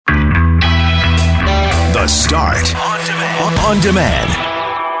The Start on demand.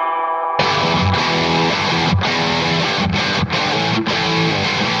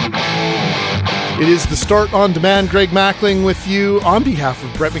 It is The Start on Demand. Greg Mackling with you on behalf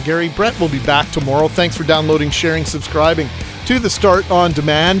of Brett McGarry. Brett will be back tomorrow. Thanks for downloading, sharing, subscribing to The Start on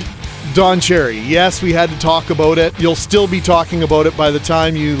Demand. Don Cherry, yes, we had to talk about it. You'll still be talking about it by the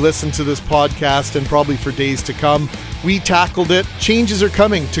time you listen to this podcast and probably for days to come. We tackled it. Changes are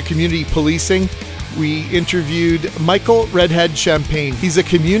coming to community policing. We interviewed Michael Redhead Champagne. He's a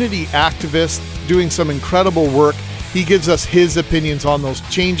community activist doing some incredible work. He gives us his opinions on those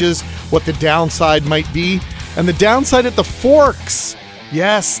changes, what the downside might be, and the downside at the Forks.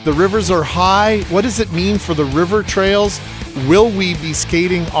 Yes, the rivers are high. What does it mean for the river trails? Will we be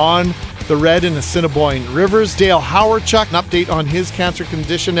skating on the Red and Assiniboine Rivers? Dale Hawerchuk, an update on his cancer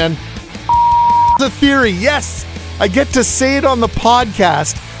condition, and the theory. Yes, I get to say it on the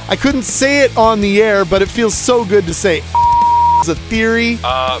podcast. I couldn't say it on the air, but it feels so good to say a theory.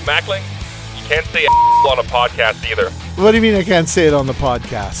 Mackling, you can't say on a podcast either. What do you mean I can't say it on the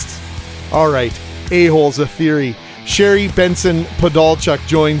podcast? All right, a-hole's a theory. Sherry Benson Podolchuk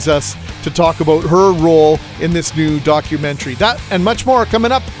joins us to talk about her role in this new documentary. That and much more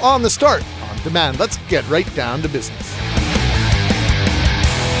coming up on The Start on Demand. Let's get right down to business.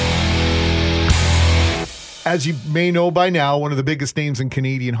 As you may know by now, one of the biggest names in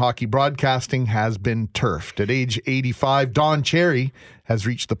Canadian hockey broadcasting has been turfed. At age 85, Don Cherry has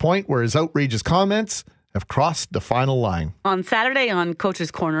reached the point where his outrageous comments have crossed the final line. On Saturday on Coach's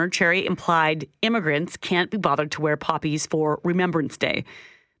Corner, Cherry implied immigrants can't be bothered to wear poppies for Remembrance Day.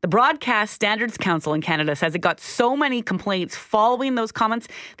 The Broadcast Standards Council in Canada says it got so many complaints following those comments,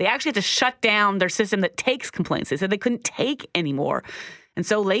 they actually had to shut down their system that takes complaints. They said they couldn't take any more. And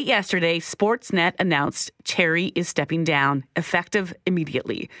so late yesterday, Sportsnet announced Cherry is stepping down, effective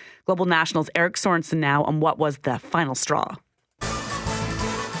immediately. Global National's Eric Sorensen now on what was the final straw.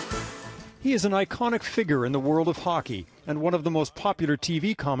 He is an iconic figure in the world of hockey and one of the most popular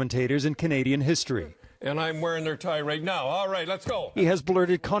TV commentators in Canadian history. And I'm wearing their tie right now. All right, let's go. He has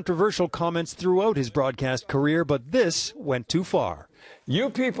blurted controversial comments throughout his broadcast career, but this went too far. You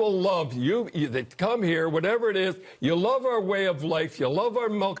people love you that come here, whatever it is. You love our way of life. You love our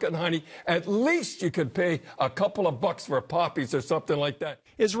milk and honey. At least you could pay a couple of bucks for poppies or something like that.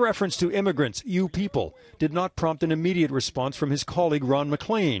 His reference to immigrants, you people, did not prompt an immediate response from his colleague Ron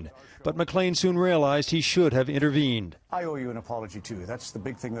MacLean. But MacLean soon realized he should have intervened. I owe you an apology, too. That's the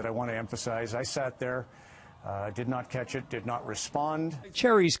big thing that I want to emphasize. I sat there, did not catch it, did not respond.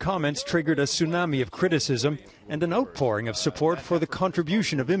 Cherry's comments triggered a tsunami of criticism and an outpouring of support for the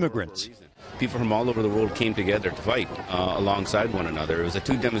contribution of immigrants. People from all over the world came together to fight alongside one another. It was a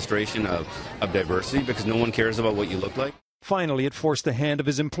true demonstration of diversity because no one cares about what you look like. Finally, it forced the hand of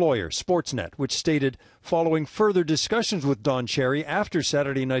his employer, Sportsnet, which stated, following further discussions with Don Cherry after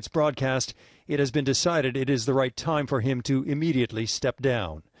Saturday night's broadcast, it has been decided it is the right time for him to immediately step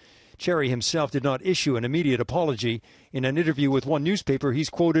down. Cherry himself did not issue an immediate apology. In an interview with one newspaper,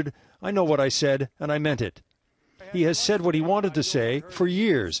 he's quoted, "I know what I said, and I meant it." He has said what he wanted to say for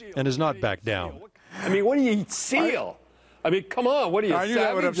years and has not backed down. I mean, what do you eat, seal? I mean, come on, what are you,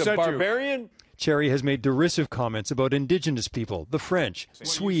 savage, a barbarian? Cherry has made derisive comments about Indigenous people, the French,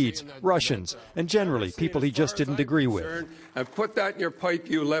 Swedes, Russians, and generally people he just didn't agree with. And put that in your pipe,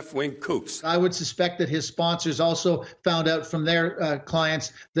 you left-wing kooks. I would suspect that his sponsors also found out from their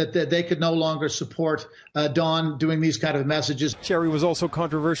clients that they could no longer support Don doing these kind of messages. Cherry was also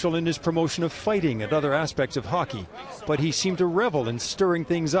controversial in his promotion of fighting and other aspects of hockey, but he seemed to revel in stirring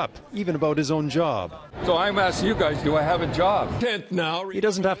things up, even about his own job. So I'm asking you guys, do I have a job? Now. He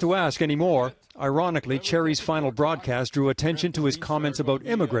doesn't have to ask anymore. Ironically, Cherry's final broadcast drew attention to his comments about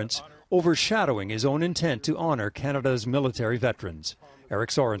immigrants, overshadowing his own intent to honor Canada's military veterans. Eric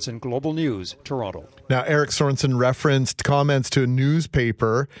Sorensen, Global News, Toronto. Now, Eric Sorensen referenced comments to a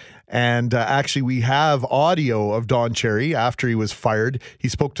newspaper, and actually we have audio of Don Cherry after he was fired. He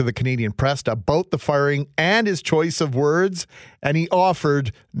spoke to the Canadian press about the firing and his choice of words, and he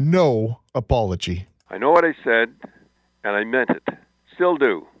offered no apology. I know what I said, and I meant it. Still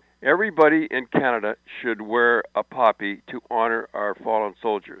do. Everybody in Canada should wear a poppy to honor our fallen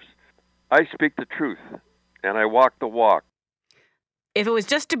soldiers. I speak the truth, and I walk the walk. If it was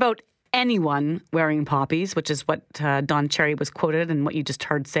just about anyone wearing poppies, which is what Don Cherry was quoted and what you just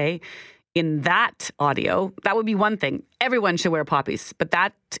heard say in that audio, that would be one thing. Everyone should wear poppies, but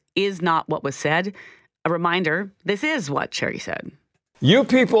that is not what was said. A reminder, this is what Cherry said. You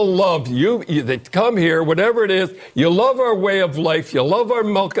people love you that come here, whatever it is. You love our way of life. You love our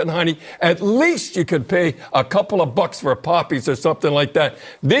milk and honey. At least you could pay a couple of bucks for poppies or something like that.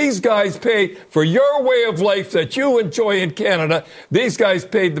 These guys pay for your way of life that you enjoy in Canada. These guys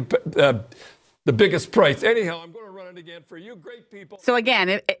paid the biggest price. Anyhow, I'm going to run it again for you great people. So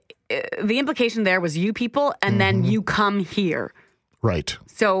again, the implication there was you people, and then you come here. Right.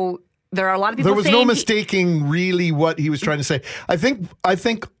 So there are a lot of people There was saying no mistaking really what he was trying to say. I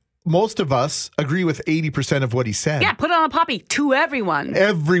think most of us agree with 80% of what he said. Yeah, put on a poppy to everyone.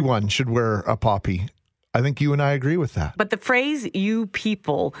 Everyone should wear a poppy. I think you and I agree with that. But the phrase "you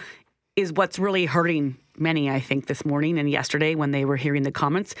people" is what's really hurting many, I think, this morning and yesterday when they were hearing the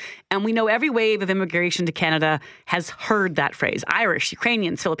comments. And we know every wave of immigration to Canada has heard that phrase. Irish,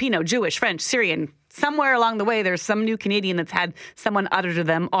 Ukrainians, Filipino, Jewish, French, Syrian. Somewhere along the way, there's some new Canadian that's had someone utter to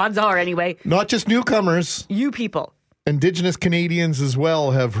them. Odds are, anyway. Not just newcomers. You people. Indigenous Canadians as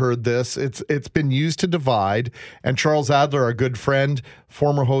well have heard this. It's been used to divide. And Charles Adler, our good friend,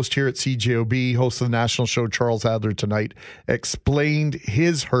 former host here at CJOB, host of the national show Charles Adler Tonight, explained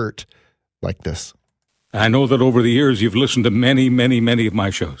his hurt like this. I know that over the years you've listened to many, many, many of my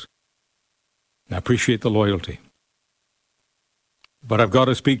shows. I appreciate the loyalty. But I've got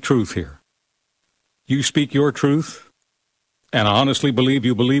to speak truth here. You speak your truth, and I honestly believe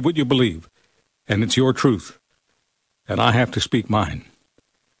you believe what you believe, and it's your truth, and I have to speak mine.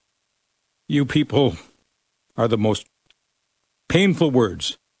 You people are the most painful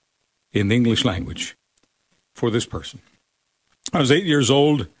words in the English language for this person. I was 8 years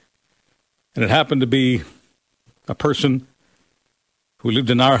old, and it happened to be a person who lived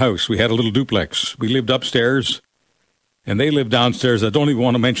in our house. We had a little duplex. We lived upstairs, and they lived downstairs. I don't even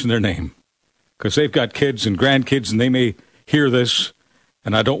want to mention their name, because they've got kids and grandkids, and they may hear this,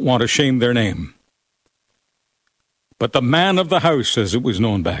 and I don't want to shame their name. But the man of the house, as it was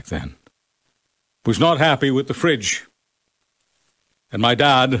known back then, was not happy with the fridge. And my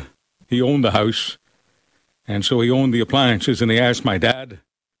dad, he owned the house, and so he owned the appliances, and he asked my dad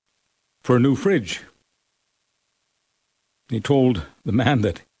for a new fridge. He told the man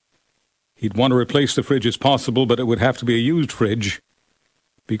that he'd want to replace the fridge as possible, but it would have to be a used fridge,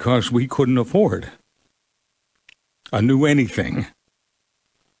 because we couldn't afford a new anything.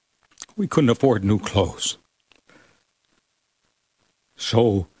 We couldn't afford new clothes.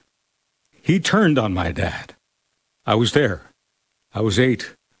 So he turned on my dad. I was there. I was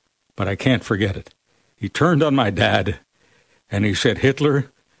 8, but I can't forget it. He turned on my dad, and he said,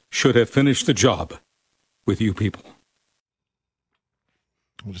 Hitler should have finished the job with you people.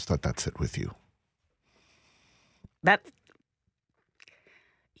 We'll just let that sit with you.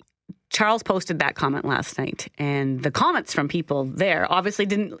 Charles posted that comment last night, and the comments from people there obviously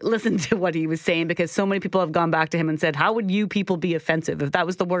didn't listen to what he was saying, because so many people have gone back to him and said, how would you people be offensive? If that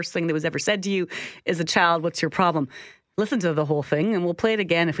was the worst thing that was ever said to you as a child, what's your problem? Listen to the whole thing, and we'll play it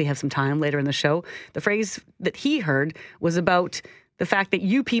again if we have some time later in the show. The phrase that he heard was about the fact that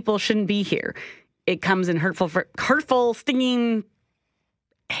you people shouldn't be here. It comes in hurtful, stinging,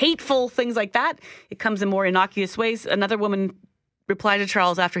 hateful things like that. It comes in more innocuous ways. Another woman replied to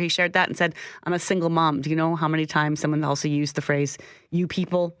Charles after he shared that and said, I'm a single mom. Do you know how many times someone also used the phrase you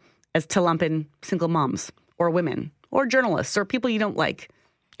people as to lump in single moms or women or journalists or people you don't like?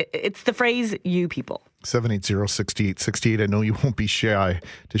 It's the phrase you people. 780-6868. I know you won't be shy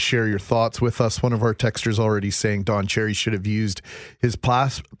to share your thoughts with us. One of our texters already saying Don Cherry should have used his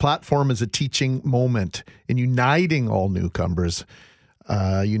platform as a teaching moment in uniting all newcomers,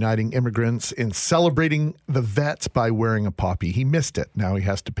 uniting immigrants, in celebrating the vets by wearing a poppy. He missed it. Now he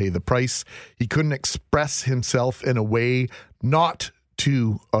has to pay the price. He couldn't express himself in a way not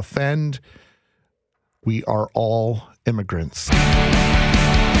to offend. We are all immigrants.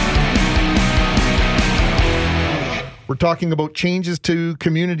 We're talking about changes to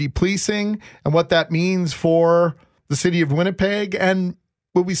community policing and what that means for the city of Winnipeg and,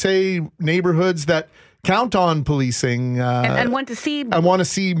 what we say, neighborhoods that count on policing and want to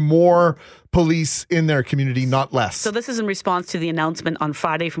see more police in their community, not less. So this is in response to the announcement on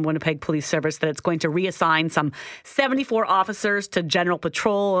Friday from Winnipeg Police Service that it's going to reassign some 74 officers to general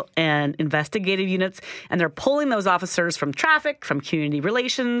patrol and investigative units. And they're pulling those officers from traffic, from community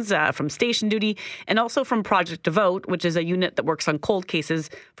relations, from station duty, and also from Project Devote, which is a unit that works on cold cases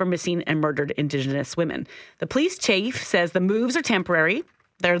for missing and murdered Indigenous women. The police chief says the moves are temporary.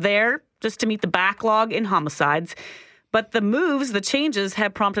 They're there just to meet the backlog in homicides. But the changes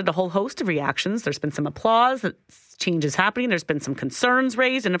have prompted a whole host of reactions. There's been some applause that change is happening. There's been some concerns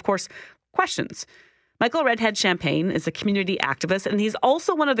raised and, of course, questions. Michael Redhead Champagne is a community activist, and he's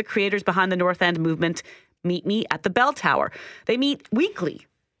also one of the creators behind the North End movement, Meet Me at the Bell Tower. They meet weekly,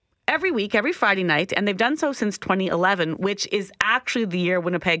 every week, every Friday night, and they've done so since 2011, which is actually the year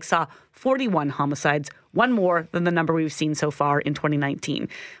Winnipeg saw 41 homicides, one more than the number we've seen so far in 2019.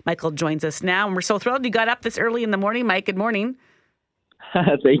 Michael joins us now, and we're so thrilled you got up this early in the morning. Mike, good morning.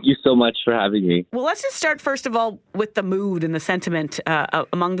 Thank you so much for having me. Well, let's just start, first of all, with the mood and the sentiment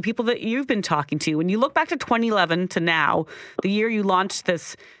among the people that you've been talking to. When you look back to 2011 to now, the year you launched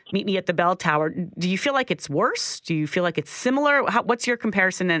this Meet Me at the Bell Tower, do you feel like it's worse? Do you feel like it's similar? What's your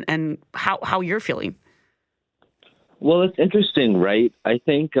comparison and how you're feeling? Well, it's interesting, right? I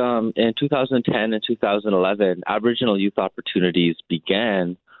think in 2010 and 2011, Aboriginal youth opportunities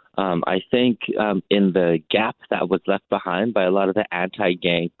began I think in the gap that was left behind by a lot of the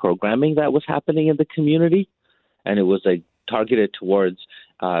anti-gang programming that was happening in the community. And it was targeted towards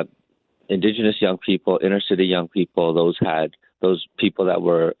Indigenous young people, inner city young people, those people that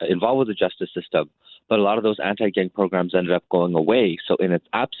were involved with the justice system. But a lot of those anti-gang programs ended up going away. So in its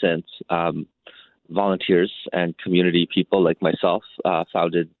absence, volunteers and community people like myself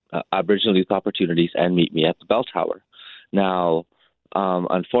founded Aboriginal Youth Opportunities and Meet Me at the Bell Tower. Now,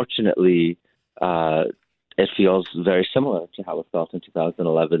 unfortunately, it feels very similar to how it felt in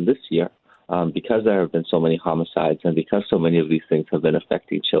 2011 this year, because there have been so many homicides and because so many of these things have been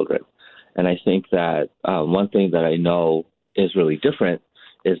affecting children. And I think that one thing that I know is really different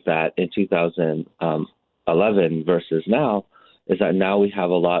is that in 2011 versus now is that now we have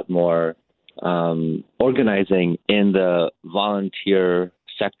a lot more organizing in the volunteer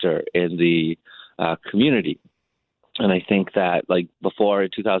sector in the community. And I think that, like before in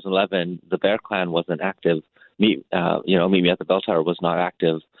 2011, the Bear Clan wasn't active. Meet Me at the Bell Tower was not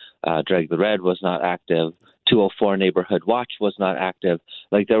active. Drag the Red was not active. 204 Neighborhood Watch was not active.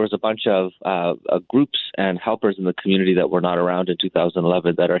 Like there was a bunch of groups and helpers in the community that were not around in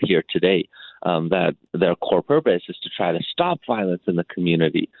 2011 that are here today. That their core purpose is to try to stop violence in the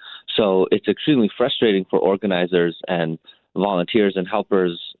community. So it's extremely frustrating for organizers and volunteers and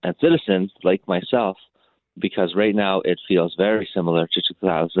helpers and citizens like myself, because right now it feels very similar to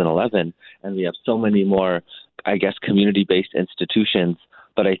 2011, and we have so many more, I guess, community-based institutions.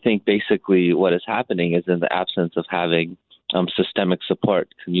 But I think basically what is happening is in the absence of having systemic support,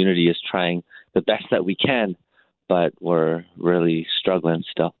 community is trying the best that we can, but we're really struggling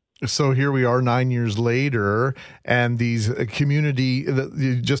still. So here we are 9 years later, and these community,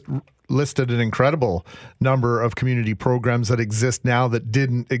 you just listed an incredible number of community programs that exist now that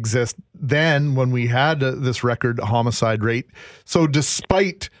didn't exist then when we had this record homicide rate. So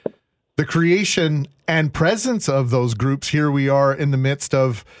despite the creation and presence of those groups, here we are in the midst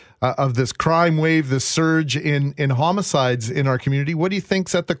of this crime wave, this surge in homicides in our community. What do you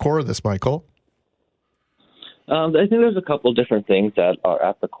think's at the core of this, Michael? I think there's a couple different things that are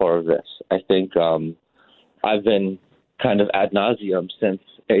at the core of this. I think I've been kind of ad nauseum since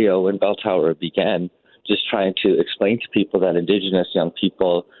AO and Bell Tower began, just trying to explain to people that Indigenous young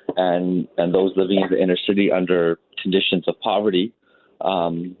people and those living in the inner city under conditions of poverty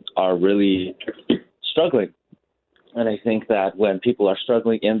are really struggling. And I think that when people are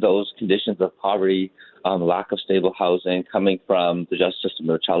struggling in those conditions of poverty, lack of stable housing, coming from the justice system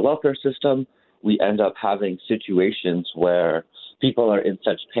or the child welfare system, we end up having situations where people are in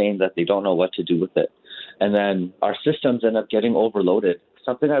such pain that they don't know what to do with it. And then our systems end up getting overloaded.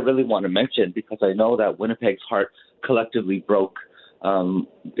 Something I really want to mention, because I know that Winnipeg's heart collectively broke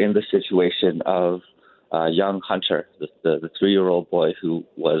in the situation of young Hunter, the 3-year-old boy who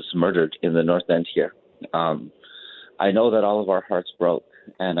was murdered in the North End here. I know that all of our hearts broke,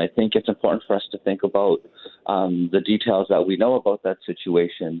 and I think it's important for us to think about the details that we know about that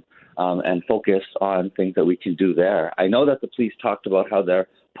situation and focus on things that we can do there. I know that the police talked about how they're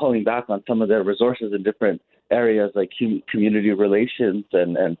pulling back on some of their resources in different areas like community relations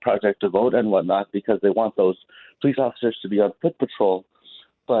and Project Devote and whatnot, because they want those police officers to be on foot patrol.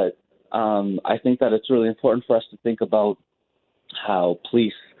 But I think that it's really important for us to think about how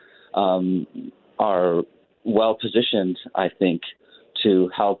police are well positioned, I think, to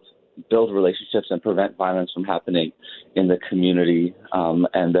help build relationships and prevent violence from happening in the community.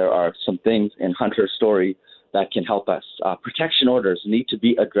 And there are some things in Hunter's story that can help us. Protection orders need to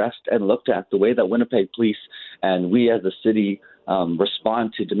be addressed and looked at. The way that Winnipeg Police and we as a city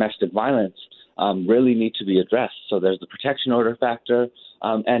respond to domestic violence really need to be addressed. So there's the protection order factor.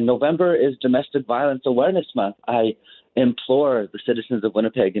 And November is Domestic Violence Awareness Month. I implore the citizens of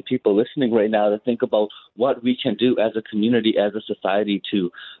Winnipeg and people listening right now to think about what we can do as a community, as a society, to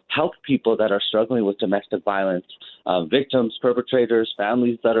help people that are struggling with domestic violence, victims, perpetrators,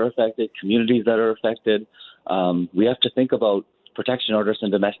 families that are affected, communities that are affected. We have to think about protection orders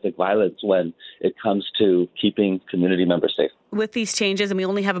and domestic violence when it comes to keeping community members safe. With these changes, and we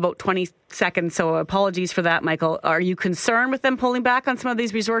only have about 20 seconds, so apologies for that, Michael. Are you concerned with them pulling back on some of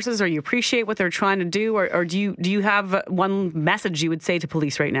these resources, or you appreciate what they're trying to do, or do you have one message you would say to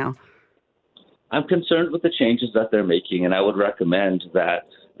police right now? I'm concerned with the changes that they're making, and I would recommend that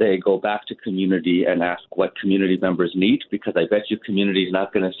they go back to community and ask what community members need, because I bet you community is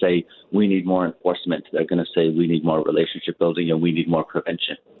not going to say we need more enforcement. They're going to say we need more relationship building and we need more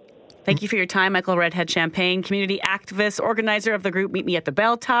prevention. Thank you for your time, Michael Redhead Champagne, community activist, organizer of the group Meet Me at the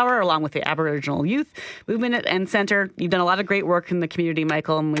Bell Tower, along with the Aboriginal Youth Movement and Centre. You've done a lot of great work in the community,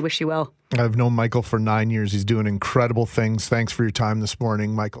 Michael, and we wish you well. I've known Michael for 9 years. He's doing incredible things. Thanks for your time this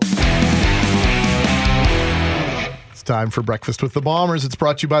morning, Michael. It's time for Breakfast with the Bombers. It's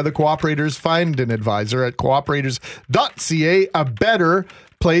brought to you by the Cooperators. Find an advisor at cooperators.ca, a better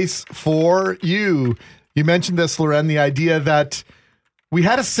place for you. You mentioned this, Loren, the idea that we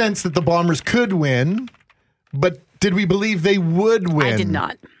had a sense that the Bombers could win, but did we believe they would win? I did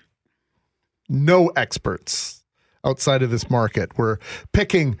not. No experts outside of this market were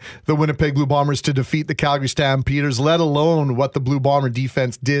picking the Winnipeg Blue Bombers to defeat the Calgary Stampeders, let alone what the Blue Bomber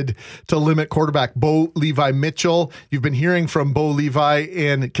defense did to limit quarterback Bo Levi Mitchell. You've been hearing from Bo Levi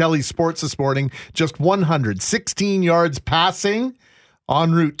in Kelly's Sports this morning. Just 116 yards passing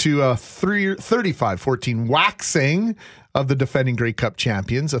en route to a 35-14 waxing of the defending Grey Cup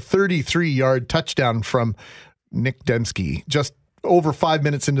champions. A 33-yard touchdown from Nick Dembski just over 5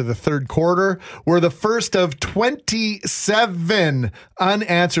 minutes into the third quarter were the first of 27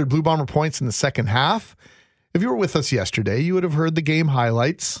 unanswered Blue Bomber points in the second half. If you were with us yesterday, you would have heard the game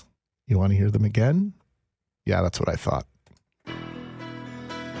highlights. You want to hear them again? Yeah, that's what I thought.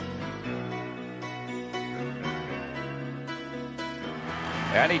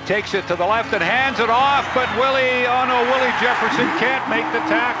 And he takes it to the left and hands it off, but Willie Jefferson can't make the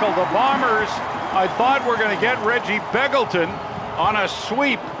tackle. The Bombers, I thought were going to get Reggie Begelton on a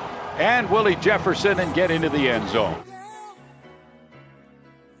sweep and Willie Jefferson and get into the end zone.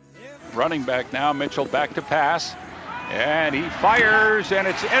 Running back now, Mitchell back to pass, and he fires, and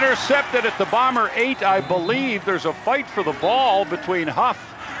it's intercepted at the Bomber 8, I believe. There's a fight for the ball between Huff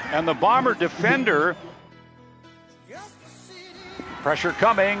and the Bomber defender. Pressure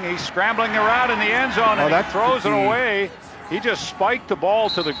coming. He's scrambling around in the end zone, and he throws it away. He just spiked the ball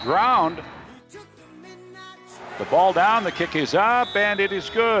to the ground. The ball down, the kick is up, and it is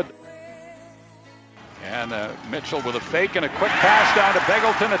good. And Mitchell with a fake and a quick pass down to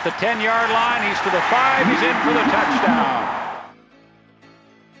Begelton at the 10-yard line. He's to the 5. He's in for the touchdown.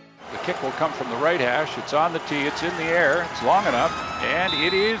 The kick will come from the right hash. It's on the tee. It's in the air. It's long enough, and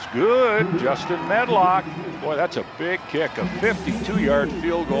it is good. Justin Medlock. Boy, that's a big kick, a 52-yard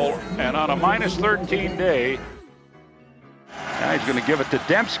field goal, and on a -13 day. Now he's going to give it to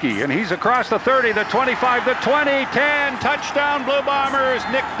Dembski, and he's across the 30, the 25, the 20, 10, touchdown Blue Bombers.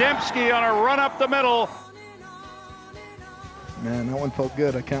 Nick Dembski on a run up the middle. Man, that one felt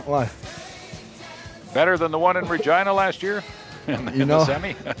good, I can't lie. Better than the one in Regina last year in the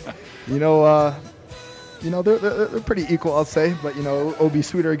semi? They're pretty equal, I'll say, but, it'll be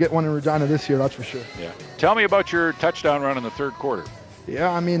sweeter to get one in Regina this year, that's for sure. Yeah. Tell me about your touchdown run in the third quarter.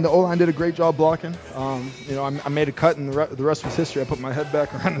 Yeah, the O-line did a great job blocking. I made a cut, and the rest was history. I put my head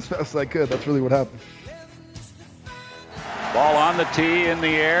back around as fast as I could. That's really what happened. Ball on the tee, in the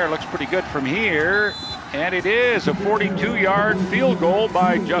air. Looks pretty good from here. And it is a 42-yard field goal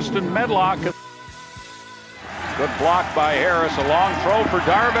by Justin Medlock. Good block by Harris. A long throw for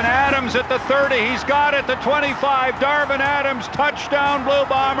Darvin Adams at the 30. He's got it. The 25. Darvin Adams, touchdown Blue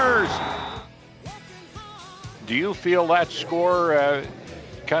Bombers. Do you feel that score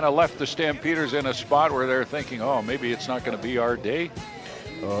kind of left the Stampeders in a spot where they're thinking, oh, maybe it's not going to be our day?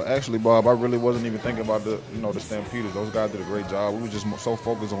 Actually, Bob, I really wasn't even thinking about the Stampeders. Those guys did a great job. We were just so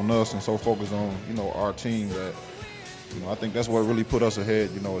focused on us and so focused on, our team that, I think that's what really put us ahead,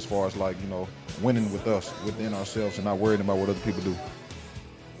 as far as winning with us, within ourselves, and not worrying about what other people do.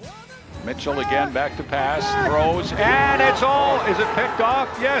 Mitchell again back to pass, throws, and is it picked off?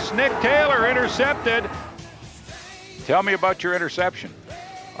 Yes, Nick Taylor intercepted. Tell me about your interception.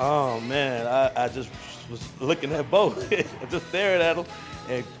 Oh, man, I just was looking at Bo, just staring at him,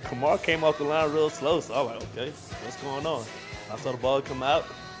 and Kamar came off the line real slow, so I was like, okay, what's going on? I saw the ball come out,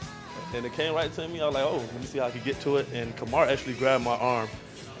 and it came right to me. I was like, oh, let me see how I can get to it, and Kamar actually grabbed my arm,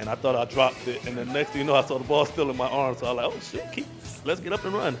 and I thought I dropped it, and the next thing you know, I saw the ball still in my arm, so I was like, oh, shit, let's get up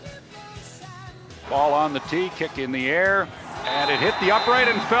and run. Ball on the tee, kick in the air, and it hit the upright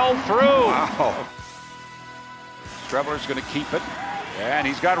and fell through. Wow. Streveler's going to keep it, And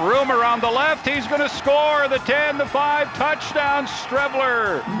he's got room around the left. He's going to score the 10, the 5, touchdown,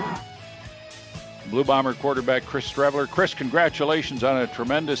 Strebler. Blue Bomber quarterback Chris Strebler. Chris, congratulations on a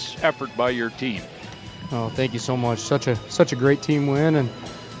tremendous effort by your team. Oh, thank you so much. Such a great team win, and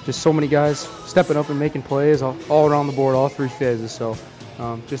just so many guys stepping up and making plays all around the board, all three phases. So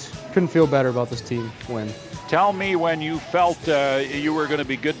just couldn't feel better about this team win. Tell me when you felt you were going to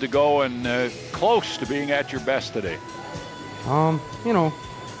be good to go and close to being at your best today.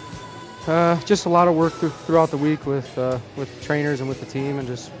 Just a lot of work throughout the week with trainers and with the team, and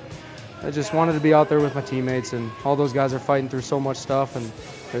I just wanted to be out there with my teammates, and all those guys are fighting through so much stuff, and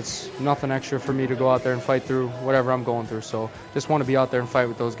it's nothing extra for me to go out there and fight through whatever I'm going through. So just want to be out there and fight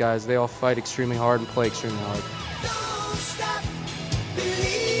with those guys. They all fight extremely hard and play extremely hard.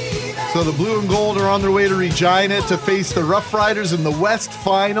 So the blue and gold are on their way to Regina to face the Rough Riders in the West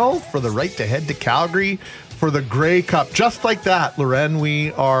Final for the right to head to Calgary for the Grey Cup. Just like that, Loren,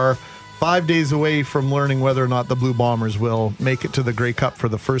 we are 5 days away from learning whether or not the Blue Bombers will make it to the Grey Cup for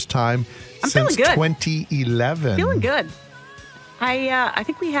the first time since 2011. Feeling good. I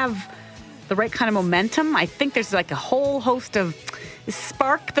think we have the right kind of momentum. I think there's like a whole host of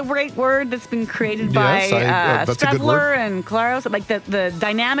spark, the right word, that's been created by Strebler and Claros. Like the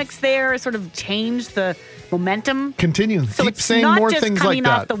dynamics there sort of change the momentum. Continue. So Keep it's saying not more just things coming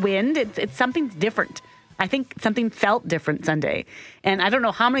like off that. the wind. It's something different. I think something felt different Sunday. And I don't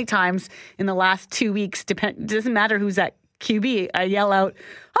know how many times in the last 2 weeks, it doesn't matter who's at QB, I yell out,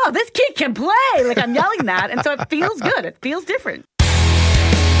 "Oh, this kid can play!" Like I'm yelling that. And so it feels good. It feels different.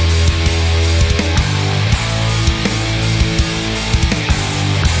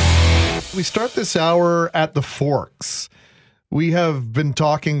 We start this hour at the Forks. We have been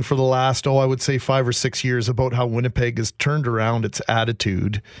talking for the last, I would say 5 or 6 years about how Winnipeg has turned around its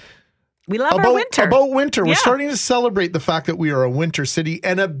attitude. We love our winter. About winter. Yeah. We're starting to celebrate the fact that we are a winter city.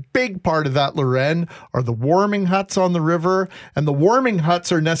 And a big part of that, Loren, are the warming huts on the river. And the warming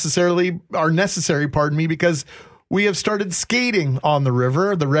huts are necessary, because we have started skating on the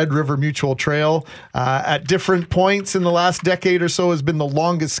river. The Red River Mutual Trail at different points in the last decade or so has been the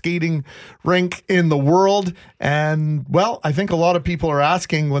longest skating rink in the world. And, well, I think a lot of people are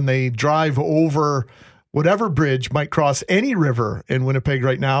asking when they drive over whatever bridge might cross any river in Winnipeg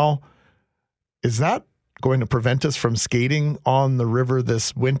right now, is that going to prevent us from skating on the river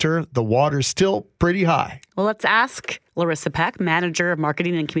this winter? The water's still pretty high. Well, let's ask Larissa Peck, Manager of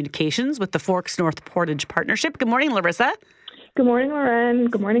Marketing and Communications with the Forks North Portage Partnership. Good morning, Larissa. Good morning, Lauren.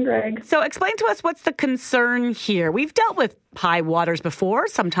 Good morning, Greg. So explain to us what's the concern here. We've dealt with high waters before,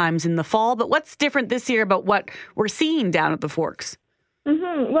 sometimes in the fall, but what's different this year about what we're seeing down at the Forks?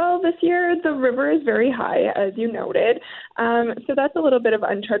 Well, this year the river is very high, as you noted. So that's a little bit of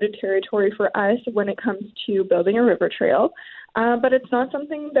uncharted territory for us when it comes to building a river trail. But it's not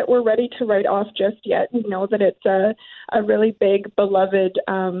something that we're ready to write off just yet. We know that it's a really big, beloved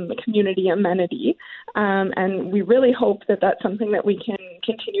community amenity. And we really hope that that's something that we can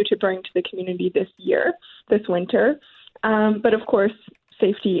continue to bring to the community this winter. But of course,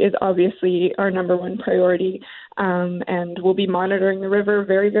 safety is obviously our number one priority, and we'll be monitoring the river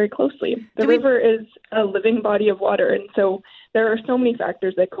very, very closely. The river is a living body of water, and so there are so many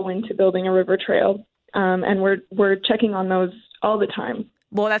factors that go into building a river trail, and we're checking on those all the time.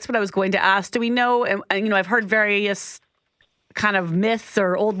 Well, that's what I was going to ask. Do we know, and I've heard various kind of myths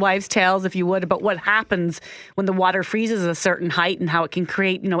or old wives' tales, if you would, about what happens when the water freezes a certain height and how it can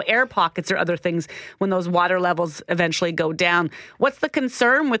create, air pockets or other things when those water levels eventually go down. What's the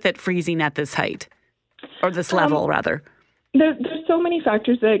concern with it freezing at this height, or this level, rather? There's so many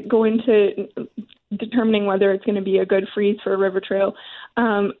factors that go into determining whether it's going to be a good freeze for a river trail.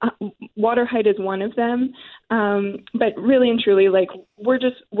 Water height is one of them, but really and truly, we're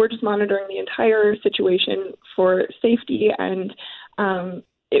just monitoring the entire situation for safety. And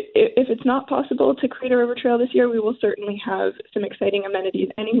if it's not possible to create a river trail this year, we will certainly have some exciting amenities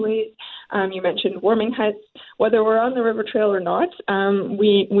anyways. You mentioned warming huts. Whether we're on the river trail or not,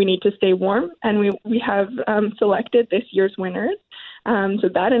 we need to stay warm, and we have selected this year's winners. So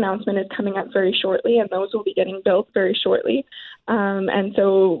that announcement is coming up very shortly, and those will be getting built very shortly. And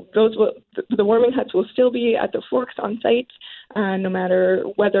so the warming huts will still be at the Forks on site, no matter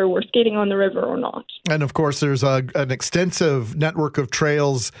whether we're skating on the river or not. And of course, there's an extensive network of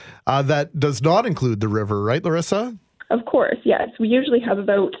trails that does not include the river, right, Larissa? Of course, yes. We usually have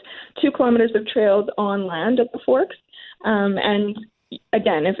about 2 kilometers of trails on land at the Forks. And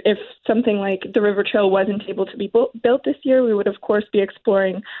again, if something like the river trail wasn't able to be built this year, we would, of course, be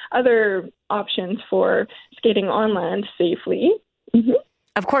exploring other options for skating on land safely. Mm-hmm.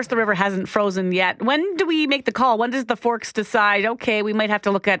 of course, the river hasn't frozen yet. When do we make the call? When does the Forks decide, okay, we might have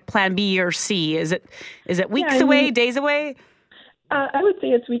to look at plan B or C? Is it weeks away, days away? I would say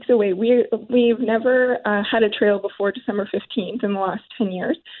it's weeks away. We've never had a trail before December 15th in the last 10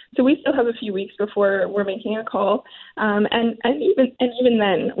 years, so we still have a few weeks before we're making a call. And even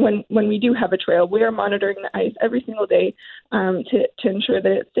then, when we do have a trail, we are monitoring the ice every single day to ensure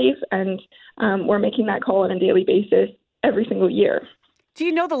that it's safe, and we're making that call on a daily basis every single year. Do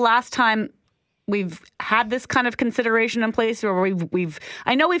you know the last time we've had this kind of consideration in place, or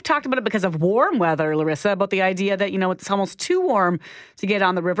I know we've talked about it because of warm weather, Larissa, about the idea that, it's almost too warm to get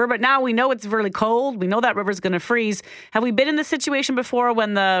on the river, but now we know it's really cold. We know that river's going to freeze. Have we been in this situation before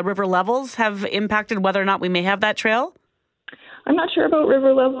when the river levels have impacted whether or not we may have that trail? I'm not sure about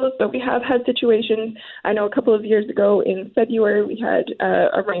river levels, but we have had situations. I know a couple of years ago in February, we had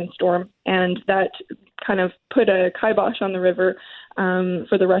a rainstorm, and that kind of put a kibosh on the river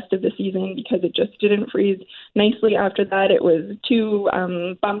for the rest of the season because it just didn't freeze nicely after that. It was too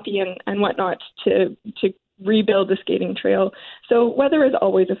bumpy and whatnot to rebuild the skating trail. So weather is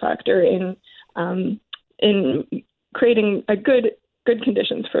always a factor in creating a good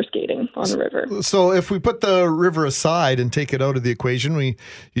conditions for skating on the river. So if we put the river aside and take it out of the equation, you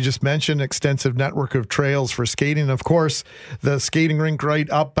just mentioned extensive network of trails for skating. Of course, the skating rink right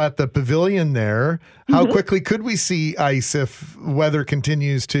up at the pavilion there. How quickly could we see ice if weather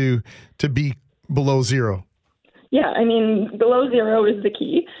continues to be below zero? Yeah, I mean, below zero is the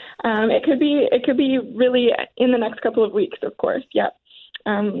key. It could be really in the next couple of weeks, of course. Yeah.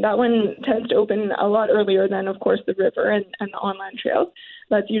 That one tends to open a lot earlier than, of course, the river and the online trails.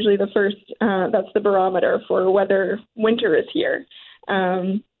 That's usually the first, that's the barometer for whether winter is here.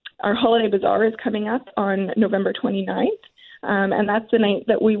 Our holiday bazaar is coming up on November 29th, and that's the night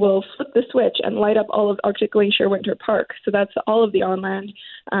that we will flip the switch and light up all of Arctic Glacier Winter Park. So that's all of the on-land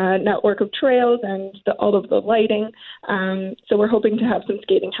network of trails and all of the lighting. So we're hoping to have some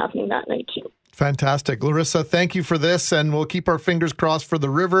skating happening that night too. Fantastic. Larissa, thank you for this, and we'll keep our fingers crossed for the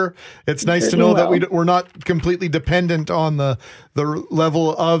river. It's nice to know that we're not completely dependent on the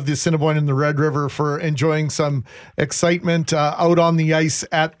level of the Assiniboine and the Red River for enjoying some excitement out on the ice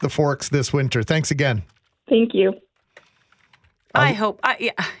at the Forks this winter. Thanks again. Thank you. I hope.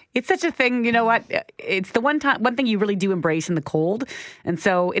 It's such a thing. You know what? It's the one thing you really do embrace in the cold. And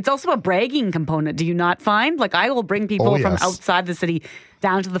so it's also a bragging component. Do you not find? Like, I will bring people from outside the city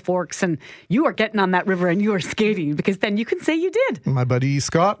down to the Forks, and you are getting on that river and you are skating, because then you can say you did. My buddy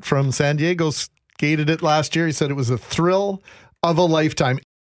Scott from San Diego skated it last year. He said it was a thrill of a lifetime.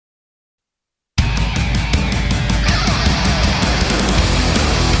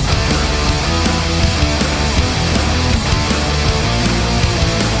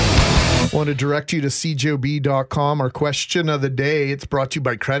 I want to direct you to cjob.com. Our question of the day, it's brought to you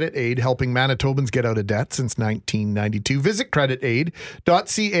by Credit Aid, helping Manitobans get out of debt since 1992. Visit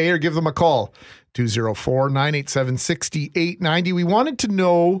creditaid.ca or give them a call, 204-987-6890. We wanted to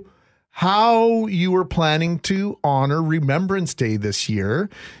know how you were planning to honor Remembrance Day this year.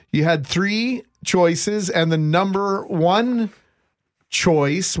 You had 3 choices, and the number 1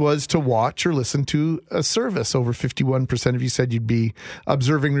 choice was to watch or listen to a service. Over 51% of you said you'd be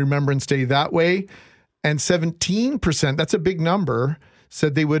observing Remembrance Day that way. And 17%, that's a big number,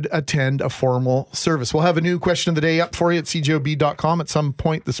 said they would attend a formal service. We'll have a new question of the day up for you at cjob.com at some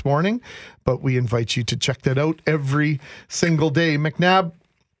point this morning, but we invite you to check that out every single day. McNabb,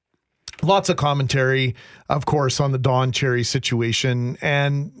 lots of commentary, of course, on the Don Cherry situation.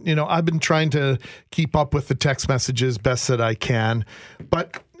 And, I've been trying to keep up with the text messages best that I can.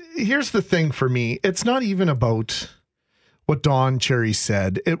 But here's the thing for me. It's not even about what Don Cherry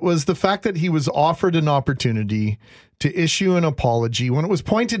said. It was the fact that he was offered an opportunity to issue an apology when it was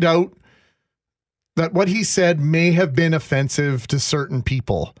pointed out that what he said may have been offensive to certain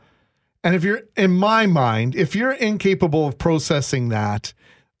people. And if you're, in my mind, if you're incapable of processing that,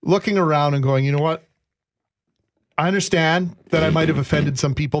 looking around and going, you know what? I understand that I might have offended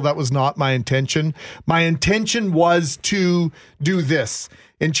some people. That was not my intention. My intention was to do this.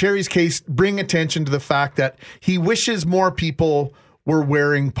 In Cherry's case, bring attention to the fact that he wishes more people were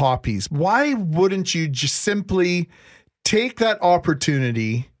wearing poppies. Why wouldn't you just simply take that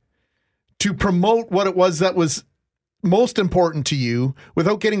opportunity to promote what it was that was most important to you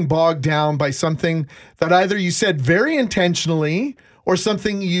without getting bogged down by something that either you said very intentionally or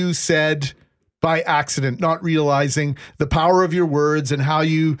something you said by accident, not realizing the power of your words and how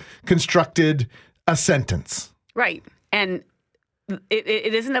you constructed a sentence? Right. And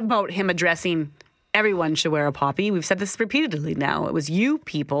it isn't about him addressing everyone should wear a poppy. We've said this repeatedly now. It was you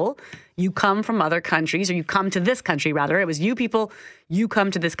people, you come from other countries, or you come to this country, rather. It was you people, you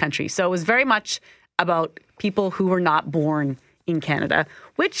come to this country. So it was very much about people who were not born in Canada,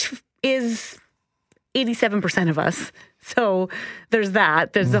 which is 87% of us. So there's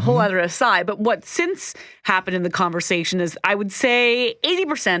that. There's a whole other aside. But what since happened in the conversation is, I would say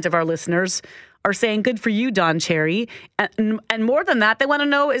 80% of our listeners are saying, good for you, Don Cherry. And more than that, they want to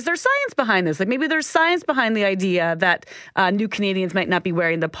know, is there science behind this? Like maybe there's science behind the idea that new Canadians might not be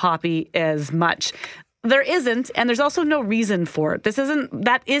wearing the poppy as much. There isn't, and there's also no reason for it.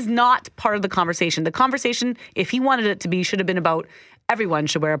 That is not part of the conversation. The conversation, if he wanted it to be, should have been about everyone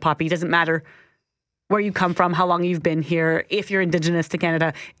should wear a poppy. It doesn't matter where you come from, how long you've been here, if you're Indigenous to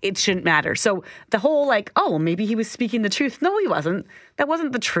Canada, it shouldn't matter. So the whole maybe he was speaking the truth. No, he wasn't. That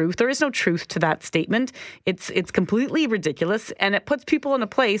wasn't the truth. There is no truth to that statement. It's completely ridiculous, and it puts people in a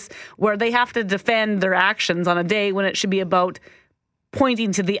place where they have to defend their actions on a day when it should be about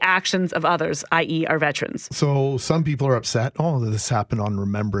pointing to the actions of others, i.e. our veterans. So some people are upset, this happened on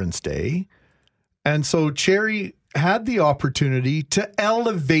Remembrance Day. And so Cherry had the opportunity to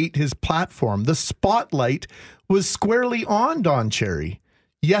elevate his platform. The spotlight was squarely on Don Cherry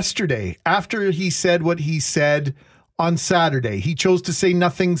yesterday after he said what he said on Saturday. He chose to say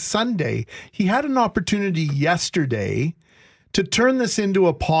nothing Sunday. He had an opportunity yesterday to turn this into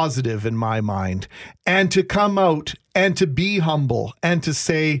a positive in my mind and to come out and to be humble and to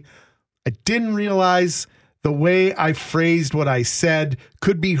say, I didn't realize the way I phrased what I said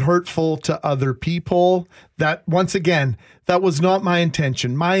could be hurtful to other people. That, once again, that was not my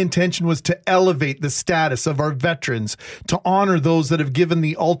intention. My intention was to elevate the status of our veterans, to honor those that have given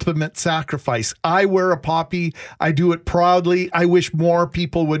the ultimate sacrifice. I wear a poppy. I do it proudly. I wish more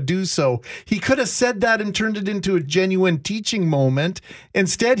people would do so. He could have said that and turned it into a genuine teaching moment.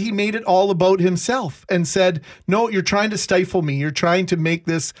 Instead, he made it all about himself and said, no, you're trying to stifle me. You're trying to make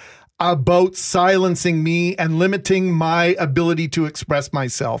this about silencing me and limiting my ability to express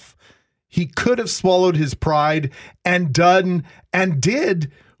myself. He could have swallowed his pride and done and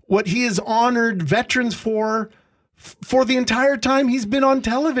did what he has honored veterans for the entire time he's been on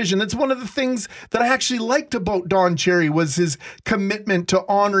television. That's one of the things that I actually liked about Don Cherry was his commitment to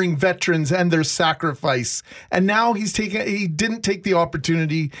honoring veterans and their sacrifice. And now he didn't take the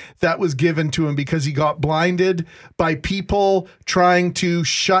opportunity that was given to him because he got blinded by people trying to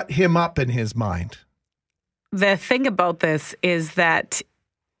shut him up in his mind. The thing about this is that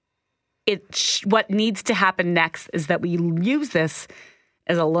what needs to happen next is that we use this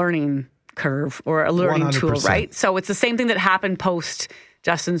as a learning curve or a learning 100%. Tool, right? So it's the same thing that happened post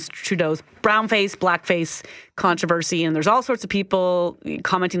Justin Trudeau's brownface, blackface controversy. And there's all sorts of people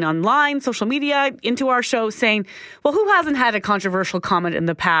commenting online, social media, into our show saying, well, who hasn't had a controversial comment in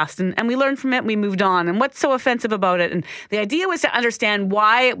the past? And we learned from it and we moved on. And what's so offensive about it? And the idea was to understand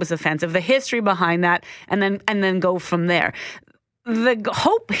why it was offensive, the history behind that, and then go from there. The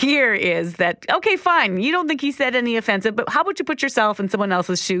hope here is that, okay, fine, you don't think he said any offensive, but how about you put yourself in someone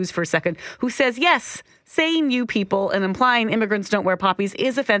else's shoes for a second who says, yes, saying you people and implying immigrants don't wear poppies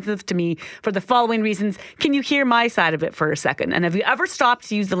is offensive to me for the following reasons. Can you hear my side of it for a second? And have you ever stopped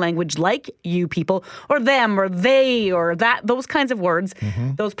to use the language like you people or them or they or that, those kinds of words,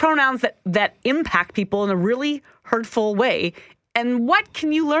 those pronouns that impact people in a really hurtful way? And what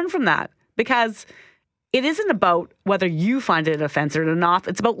can you learn from that? Because it isn't about whether you find it offensive or not.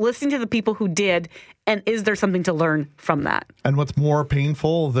 It's about listening to the people who did, and is there something to learn from that? And what's more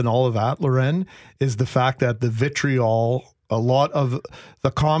painful than all of that, Loren, is the fact that the vitriol, a lot of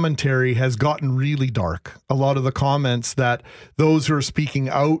the commentary has gotten really dark. A lot of the comments that those who are speaking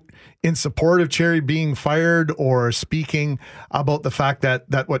out in support of Cherry being fired or speaking about the fact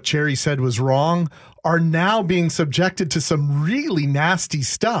that what Cherry said was wrong are now being subjected to some really nasty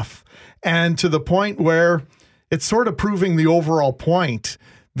stuff. And to the point where it's sort of proving the overall point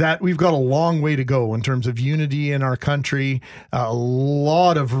that we've got a long way to go in terms of unity in our country. A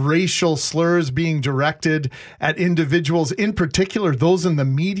lot of racial slurs being directed at individuals, in particular those in the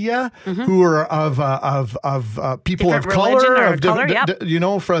media who are of people different of color,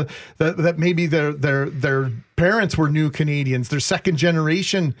 for that maybe their parents were new Canadians, they're second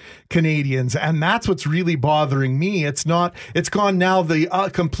generation Canadians, and that's what's really bothering me. It's gone now the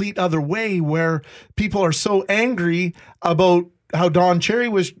complete other way where people are so angry about how Don Cherry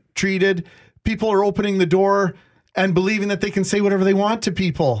was treated. People are opening the door and believing that they can say whatever they want to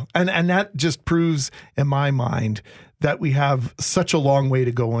people. And that just proves, in my mind, that we have such a long way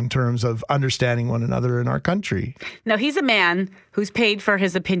to go in terms of understanding one another in our country. Now, he's a man who's paid for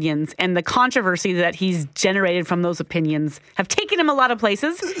his opinions, and the controversy that he's generated from those opinions have taken him a lot of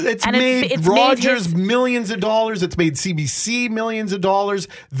places. It's made Rogers millions of dollars. It's made CBC millions of dollars.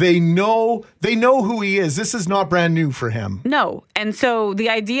 They know who he is. This is not brand new for him. No. And so the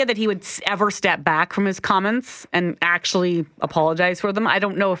idea that he would ever step back from his comments and actually apologize for them, I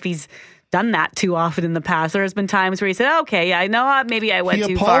don't know if he's done that too often in the past. There has been times where he said, okay, yeah, I know maybe I went too far.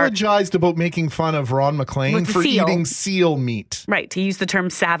 He apologized about making fun of Ron McLean for eating seal meat. Right. He used the term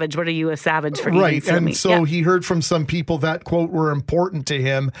savage. What are you, a savage for eating seal meat? And so he heard from some people that, quote, were important to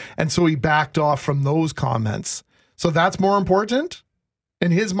him, and so he backed off from those comments. So that's more important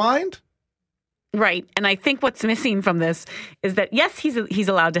in his mind? Right. And I think what's missing from this is that, yes, he's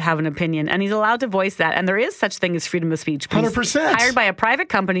allowed to have an opinion and he's allowed to voice that. And there is such thing as freedom of speech. 100%. He's hired by a private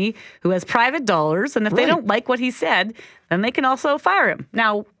company who has private dollars. And if they don't like what he said, then they can also fire him.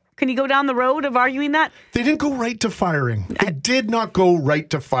 Now, can you go down the road of arguing that? They didn't go right to firing. They did not go right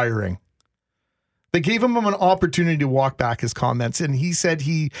to firing. They gave him an opportunity to walk back his comments, and he said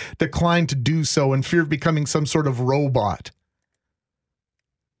he declined to do so in fear of becoming some sort of robot.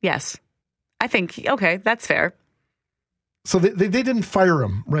 Yes. I think, okay, that's fair. So they didn't fire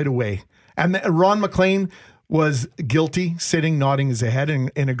him right away. And Ron McLean was guilty, sitting, nodding his head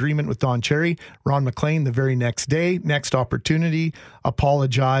in agreement with Don Cherry. Ron McLean, the very next day, next opportunity,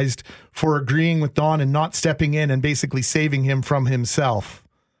 apologized for agreeing with Don and not stepping in and basically saving him from himself.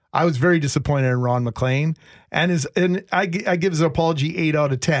 I was very disappointed in Ron McLean, and I give his apology 8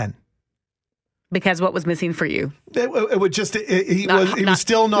 out of 10. Because what was missing for you? It was just he was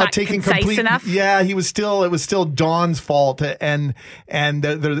still not taking complete enough. Yeah, it was still Don's fault, and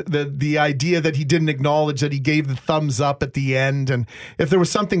the idea that he didn't acknowledge that he gave the thumbs up at the end, and if there was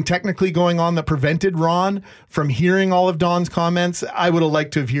something technically going on that prevented Ron from hearing all of Don's comments, I would have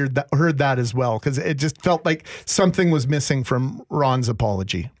liked to have heard that as well, because it just felt like something was missing from Ron's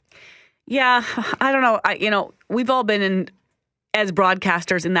apology. Yeah, I don't know. We've all been as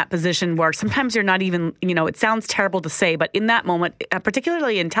broadcasters in that position where sometimes you're not even, it sounds terrible to say, but in that moment,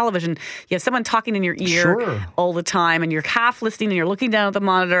 particularly in television, you have someone talking in your ear all the time and you're half listening and you're looking down at the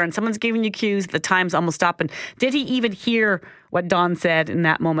monitor and someone's giving you cues, the time's almost up. And did he even hear what Don said in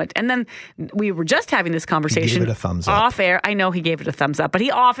that moment? And then we were just having this conversation. He gave it a thumbs up. Off air. I know he gave it a thumbs up, but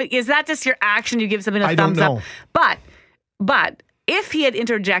is that just your action? You give something a thumbs up? But if he had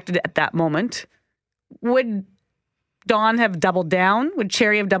interjected at that moment, would Don have doubled down? Would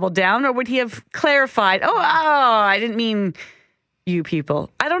Cherry have doubled down? Or would he have clarified, I didn't mean you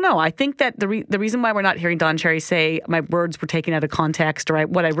people? I don't know. I think that the reason why we're not hearing Don Cherry say my words were taken out of context, or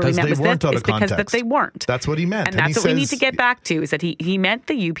what I really meant was this, is because that they weren't. That's what he meant. And that's what we need to get back to, is that he meant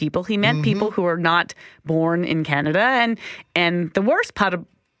the you people. He meant people who are not born in Canada. And the worst part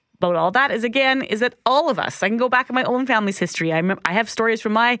about all that is that all of us, I can go back in my own family's history. I have stories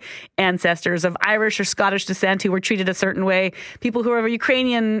from my ancestors of Irish or Scottish descent who were treated a certain way. People who are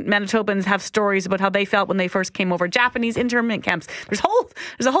Ukrainian Manitobans have stories about how they felt when they first came over. Japanese internment camps. There's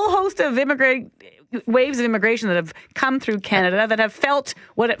a whole host of waves of immigration that have come through Canada that have felt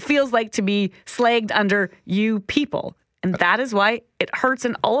what it feels like to be slagged under you people. And that is why it hurts,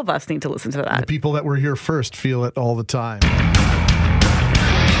 and all of us need to listen to that. The people that were here first feel it all the time.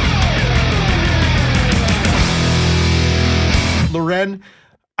 Loren,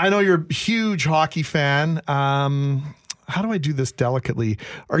 I know you're a huge hockey fan. How do I do this delicately?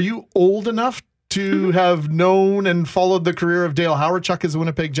 Are you old enough to have known and followed the career of Dale Hawerchuk as a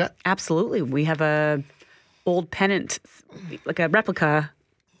Winnipeg Jet? Absolutely. We have a old pennant, like a replica,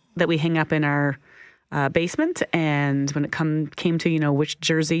 that we hang up in our basement. And when it came to, which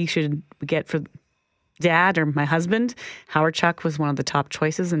jersey should we get for Dad or my husband, Hawerchuk was one of the top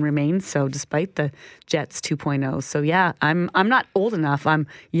choices and remains so, despite the Jets 2.0. So yeah, I'm not old enough. I'm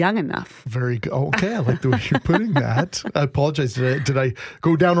young enough. Very good. Okay, I like the way you're putting that. I apologize. Did I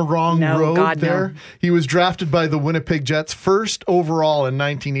go down a wrong road there? No. He was drafted by the Winnipeg Jets first overall in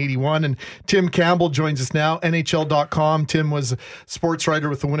 1981. And Tim Campbell joins us now, NHL.com. Tim was a sports writer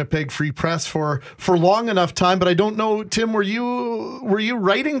with the Winnipeg Free Press for long enough time. But I don't know, Tim, were you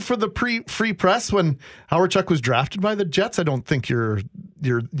writing for the Free Press when Hawerchuk was drafted by the Jets? I don't think you're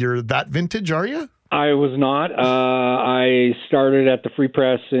that vintage, are you? I was not. I started at the Free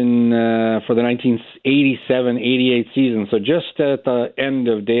Press for the 1987-88 season, so just at the end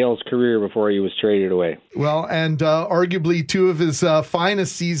of Dale's career before he was traded away. Well, and arguably two of his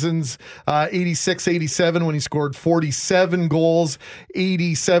finest seasons, 86-87 when he scored 47 goals,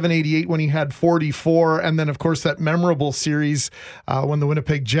 87-88 when he had 44, and then, of course, that memorable series when the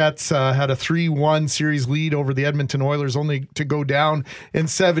Winnipeg Jets had a 3-1 series lead over the Edmonton Oilers, only to go down in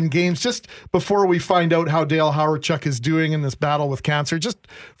 7 games. Just before we find out how Dale Hawerchuk is doing in this battle with cancer, just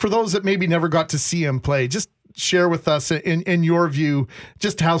for those that maybe never got to see him play, just share with us, in your view,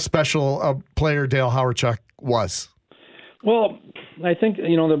 just how special a player Dale Hawerchuk was. Well, I think,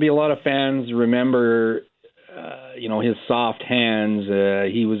 there'll be a lot of fans remember, his soft hands.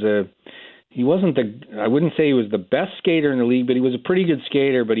 I wouldn't say he was the best skater in the league, but he was a pretty good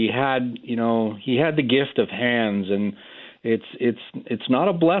skater, but he had the gift of hands, and it's not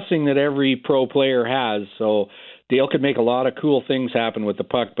a blessing that every pro player has. So Dale could make a lot of cool things happen with the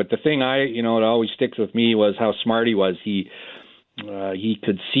puck. But the thing it always sticks with me was how smart he was. He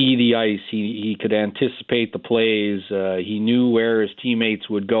could see the ice. He could anticipate the plays. He knew where his teammates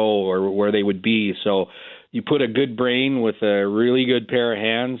would go or where they would be. So you put a good brain with a really good pair of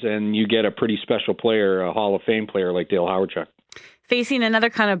hands, and you get a pretty special player, a Hall of Fame player like Dale Hawerchuk. Facing another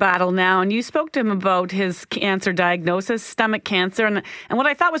kind of battle now, and you spoke to him about his cancer diagnosis, stomach cancer, and what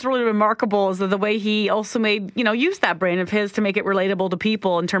I thought was really remarkable is the way he also used that brain of his to make it relatable to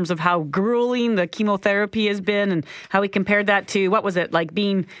people in terms of how grueling the chemotherapy has been, and how he compared that to, what was it, like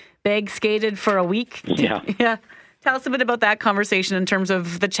being bag skated for a week? Yeah. Yeah. Tell us a bit about that conversation in terms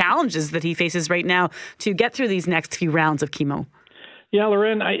of the challenges that he faces right now to get through these next few rounds of chemo. Yeah,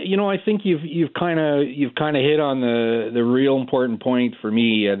 Loren, I think you've kind of hit on the real important point for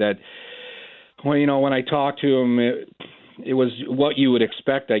me, that when I talked to him, it was what you would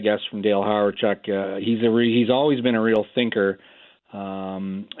expect, I guess, from Dale Hawerchuk. He's always been a real thinker,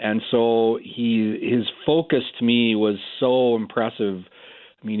 and so his focus to me was so impressive.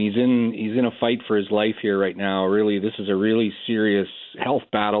 I mean, he's in a fight for his life here right now. Really, this is a really serious health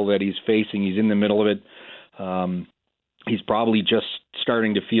battle that he's facing. He's in the middle of it. He's probably just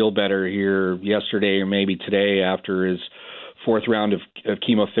starting to feel better here yesterday or maybe today after his 4th round of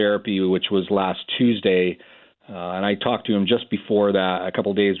chemotherapy, which was last Tuesday. And I talked to him just before that, a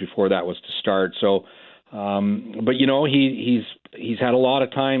couple of days before that was to start. So, but he's had a lot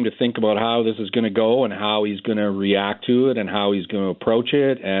of time to think about how this is going to go and how he's going to react to it and how he's going to approach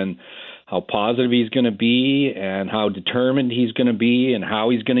it and how positive he's going to be and how determined he's going to be and how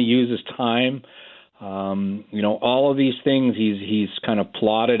he's going to use his time. All of these things he's kind of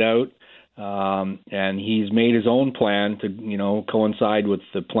plotted out, and he's made his own plan to, coincide with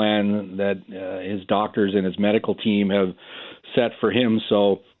the plan that his doctors and his medical team have set for him.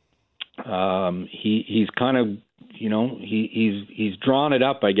 So he's kind of, he's drawn it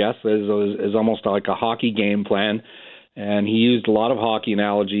up, I guess, as almost like a hockey game plan. And he used a lot of hockey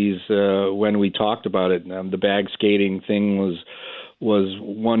analogies when we talked about it. The bag skating thing was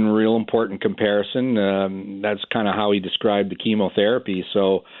one real important comparison. That's kind of how he described the chemotherapy.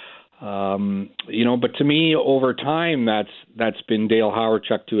 So, but to me, over time, that's been Dale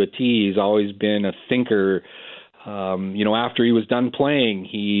Hawerchuk to a T. He's always been a thinker. After he was done playing,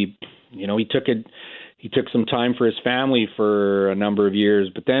 he took some time for his family for a number of years,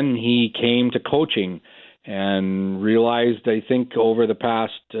 but then he came to coaching and realized, I think, over the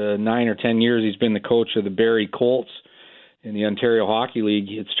past 9 or 10 years, he's been the coach of the Barrie Colts in the Ontario Hockey League.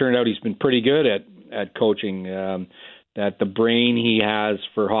 It's turned out he's been pretty good at coaching, that the brain he has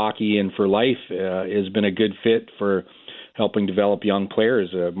for hockey and for life has been a good fit for helping develop young players.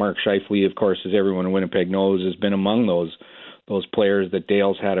 Mark Scheifele, of course, as everyone in Winnipeg knows, has been among those players that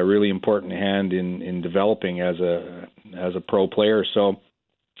Dale's had a really important hand in developing as a pro player. So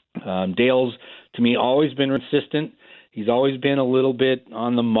Dale's, to me, always been consistent. He's always been a little bit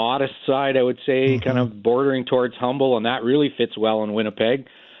on the modest side, I would say, kind of bordering towards humble, and that really fits well in Winnipeg.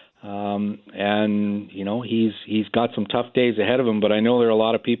 And he's got some tough days ahead of him, but I know there are a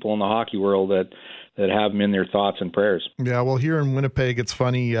lot of people in the hockey world that have him in their thoughts and prayers. Yeah, well, here in Winnipeg, it's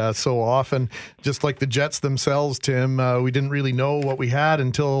funny, so often, just like the Jets themselves, Tim, we didn't really know what we had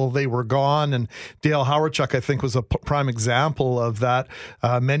until they were gone, and Dale Hawerchuk, I think, was a prime example of that.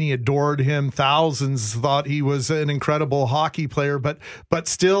 Many adored him. Thousands thought he was an incredible hockey player, but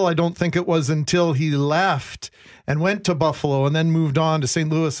still, I don't think it was until he left and went to Buffalo and then moved on to St.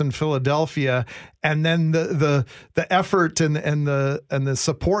 Louis and Philadelphia. And then the effort and the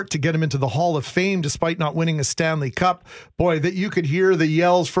support to get him into the Hall of Fame despite not winning a Stanley Cup. Boy, that you could hear the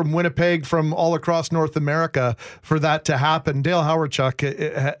yells from Winnipeg, from all across North America for that to happen. Dale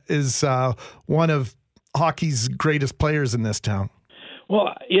Hawerchuk is one of hockey's greatest players in this town.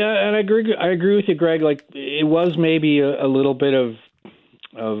 Well, yeah, and I agree with you, Greg. Like, it was maybe a little bit of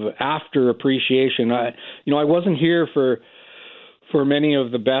after appreciation. I wasn't here for many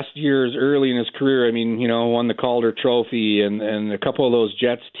of the best years early in his career. I mean, won the Calder Trophy, and a couple of those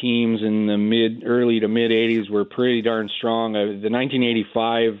Jets teams in the early to mid 80s were pretty darn strong. The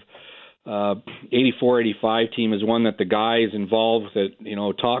 1985 84-85 team is one that the guys involved that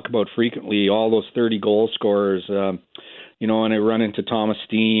talk about frequently. All those 30 goal scorers, and I run into Thomas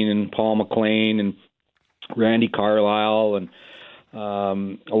Steen and Paul McLean and Randy Carlyle, and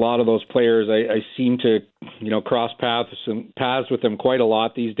a lot of those players I seem to cross paths with them quite a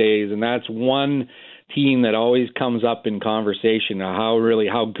lot these days, and that's one team that always comes up in conversation,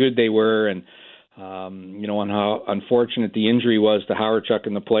 how good they were, and and how unfortunate the injury was to Hawerchuk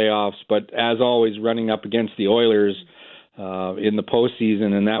in the playoffs, but as always running up against the Oilers in the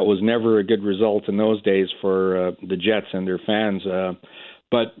postseason, and that was never a good result in those days for the Jets and their fans.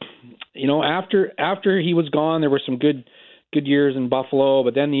 But after he was gone, there were some good years in Buffalo,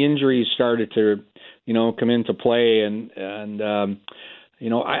 but then the injuries started to come into play, and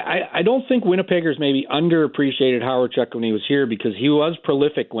I don't think Winnipeggers maybe underappreciated Hawerchuk when he was here, because he was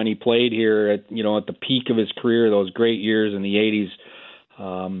prolific when he played here at the peak of his career, those great years in the 80s.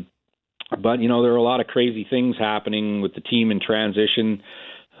 But there were a lot of crazy things happening with the team in transition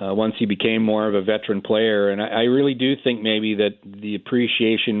once he became more of a veteran player. And I really do think maybe that the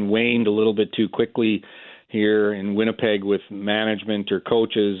appreciation waned a little bit too quickly here in Winnipeg with management or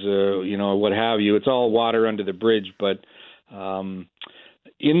coaches, what have you. It's all water under the bridge. But in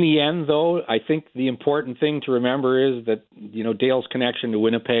the end, though, I think the important thing to remember is that, Dale's connection to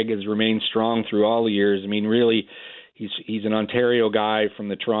Winnipeg has remained strong through all the years. I mean, really, he's an Ontario guy from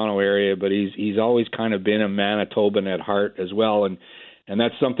the Toronto area, but he's always kind of been a Manitoban at heart as well. And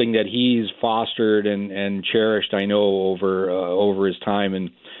that's something that he's fostered and cherished, I know, over his time. And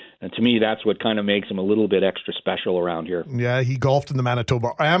to me, that's what kind of makes him a little bit extra special around here. Yeah, he golfed in the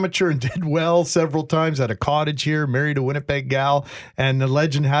Manitoba Amateur and did well several times, had a cottage here, married a Winnipeg gal, and the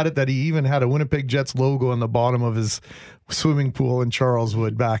legend had it that he even had a Winnipeg Jets logo on the bottom of his swimming pool in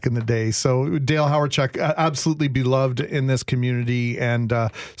Charleswood back in the day. So Dale Hawerchuk, absolutely beloved in this community, and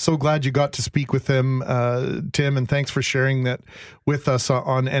so glad you got to speak with him, Tim, and thanks for sharing that with us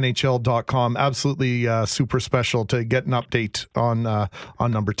on NHL.com. Absolutely super special to get an update on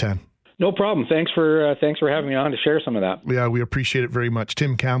number 10. No problem. Thanks for having me on to share some of that. Yeah, we appreciate it very much.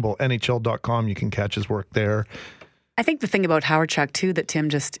 Tim Campbell, NHL.com. You can catch his work there. I think the thing about Hawerchuk, too, that Tim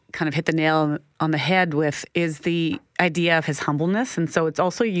just kind of hit the nail on the head with is the idea of his humbleness. And so it's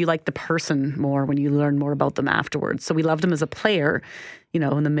also you like the person more when you learn more about them afterwards. So we loved him as a player,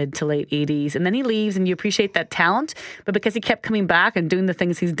 in the mid to late 80s. And then he leaves and you appreciate that talent. But because he kept coming back and doing the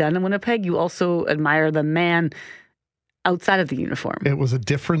things he's done in Winnipeg, you also admire the man outside of the uniform. It was a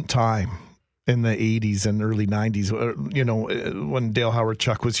different time in the 80s and early 90s, when Dale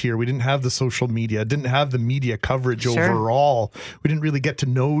Hawerchuk was here. We didn't have the social media, didn't have the media coverage overall. We didn't really get to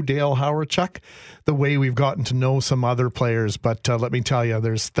know Dale Hawerchuk the way we've gotten to know some other players. But let me tell you,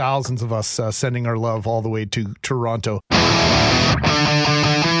 there's thousands of us sending our love all the way to Toronto.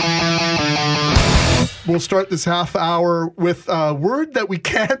 We'll start this half hour with a word that we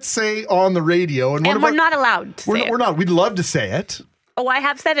can't say on the radio. And we're not allowed to say it. We're not. We'd love to say it. Oh, I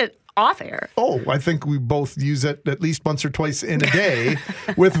have said it off air. Oh, I think we both use it at least once or twice in a day.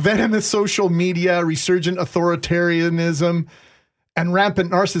 With venomous social media, resurgent authoritarianism, and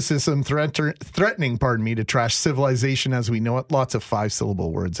rampant narcissism threatening, to trash civilization as we know it. Lots of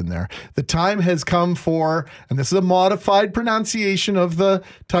 5-syllable words in there. The time has come for, and this is a modified pronunciation of the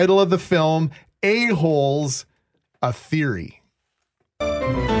title of the film, A-Holes, a Theory.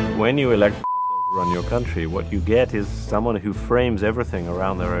 When you elect to run your country, what you get is someone who frames everything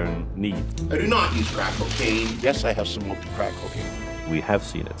around their own needs. I do not use crack cocaine. Yes, I have smoked crack cocaine. We have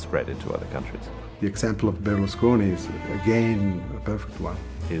seen it spread into other countries. The example of Berlusconi is, again, a perfect one.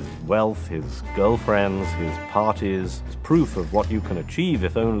 His wealth, his girlfriends, his parties, is proof of what you can achieve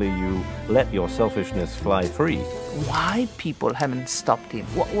if only you let your selfishness fly free. Why people haven't stopped him?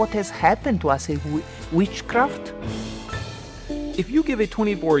 What has happened to us? Witchcraft? If you give a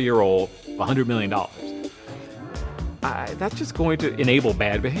 24-year-old $100 million, that's just going to enable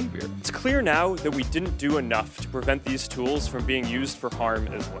bad behavior. It's clear now that we didn't do enough to prevent these tools from being used for harm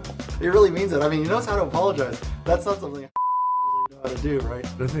as well. He really means it. I mean, he knows how to apologize. That's not something I really know how to do, right?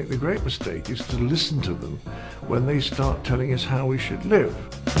 I think the great mistake is to listen to them when they start telling us how we should live.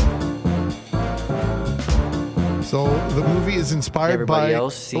 So the movie is inspired Everybody by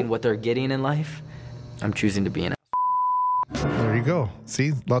else seeing what they're getting in life. I'm choosing to be an There you go.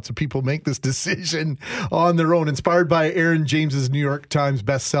 See, lots of people make this decision on their own. Inspired by Aaron James's New York Times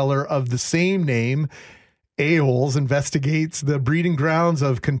bestseller of the same name, A-Holes investigates the breeding grounds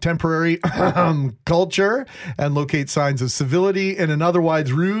of contemporary culture and locates signs of civility in an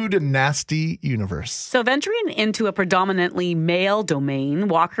otherwise rude and nasty universe. So venturing into a predominantly male domain,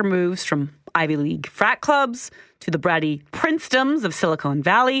 Walker moves from Ivy League frat clubs to the bratty princedoms of Silicon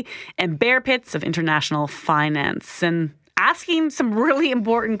Valley and bear pits of international finance, and asking some really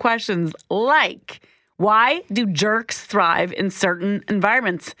important questions like, why do jerks thrive in certain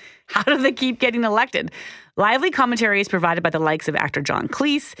environments? How do they keep getting elected? Lively commentary is provided by the likes of actor John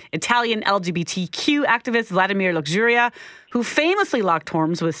Cleese, Italian LGBTQ activist Vladimir Luxuria, who famously locked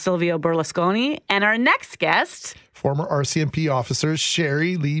horns with Silvio Berlusconi, and our next guest, former RCMP officer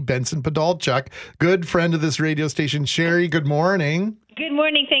Sherry Lee Benson-Podolchuk, good friend of this radio station. Sherry, good morning. Good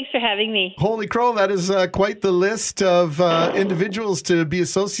morning. Thanks for having me. Holy crow, that is quite the list of individuals to be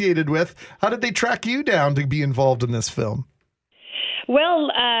associated with. How did they track you down to be involved in this film? Well,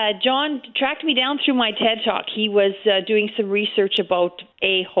 John tracked me down through my TED Talk. He was doing some research about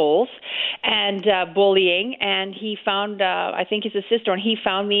a-holes and bullying, and he found, I think his assistant, he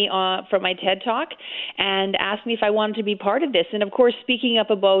found me from my TED Talk and asked me if I wanted to be part of this. And of course, speaking up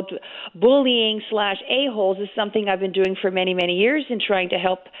about bullying / a-holes is something I've been doing for many, many years and trying to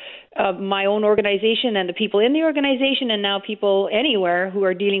help my own organization and the people in the organization, and now people anywhere who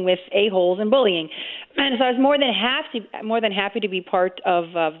are dealing with a-holes and bullying. And so I was more than happy to be part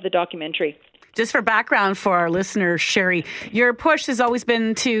of the documentary. Just for background for our listeners, Sherry, your push has always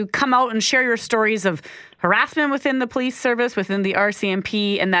been to come out and share your stories of harassment within the police service, within the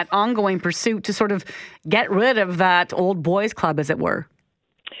RCMP, and that ongoing pursuit to sort of get rid of that old boys club, as it were.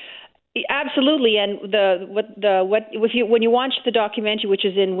 Absolutely, and when you watch the documentary, which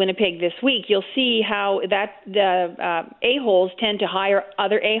is in Winnipeg this week, you'll see how that the a-holes tend to hire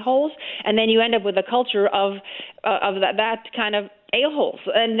other a-holes, and then you end up with a culture of that kind of a-holes,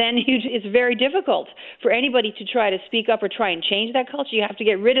 and then it's very difficult for anybody to try to speak up or try and change that culture. You have to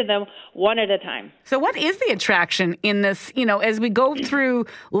get rid of them one at a time. So, what is the attraction in this? You know, as we go through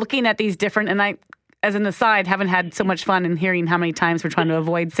looking at these different, and I, as an aside, haven't had so much fun in hearing how many times we're trying to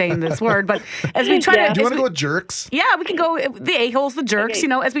avoid saying this word. But as we try to... Do you want to go with jerks? Yeah, we can go the a-holes, the jerks. Okay. You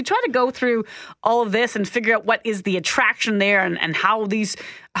know, as we try to go through all of this and figure out what is the attraction there and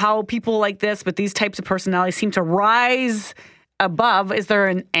how people like this with these types of personalities seem to rise above, is there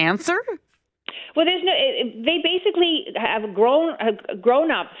an answer? Well, they basically have grown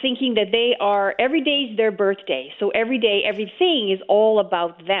up thinking that every day is their birthday. So every day, everything is all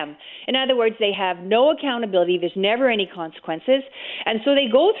about them. In other words, they have no accountability. There's never any consequences. And so they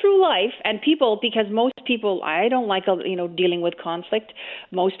go through life, and because most people, I don't like, dealing with conflict.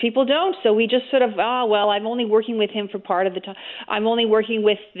 Most people don't. So we just sort of, I'm only working with him for part of the time. I'm only working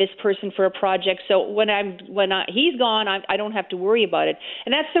with this person for a project. So when he's gone, I don't have to worry about it.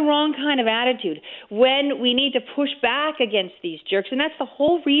 And that's the wrong kind of attitude. When we need to push back against these jerks, and that's the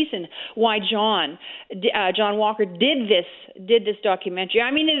whole reason why John Walker did this documentary. I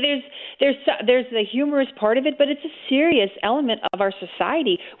mean, there's the humorous part of it, but it's a serious element of our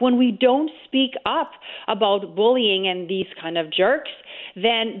society. When we don't speak up about bullying and these kind of jerks,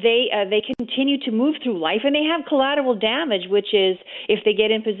 then they continue to move through life, and they have collateral damage, which is if they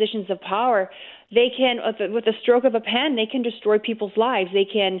get in positions of power, they can, with the stroke of a pen, they can destroy people's lives. They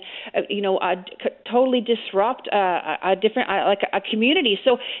can, totally disrupt a community.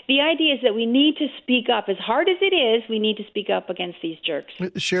 So the idea is that we need to speak up. As hard as it is, we need to speak up against these jerks.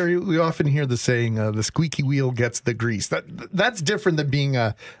 Sherry, we often hear the saying, "The squeaky wheel gets the grease." That's different than being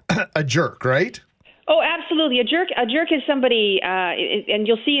a jerk, right? Oh, absolutely. A jerk is somebody, and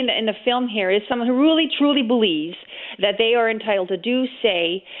you'll see in the film here, is someone who really, truly believes that they are entitled to do,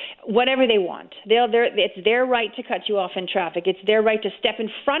 say, whatever they want. It's their right to cut you off in traffic. It's their right to step in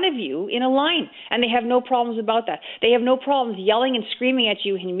front of you in a line, and they have no problems about that. They have no problems yelling and screaming at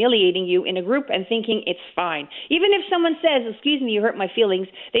you, humiliating you in a group, and thinking it's fine. Even if someone says, "Excuse me, you hurt my feelings,"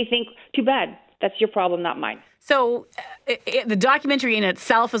 they think, "Too bad. That's your problem, not mine." So the documentary in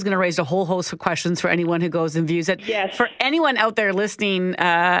itself is going to raise a whole host of questions for anyone who goes and views it. Yes. For anyone out there listening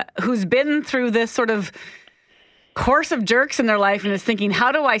who's been through this sort of course of jerks in their life and is thinking,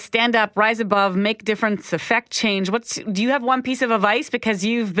 how do I stand up, rise above, make difference, affect change? Do you have one piece of advice? Because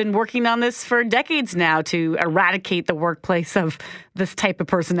you've been working on this for decades now to eradicate the workplace of this type of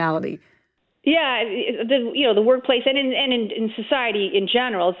personality. Yeah, the workplace and in society in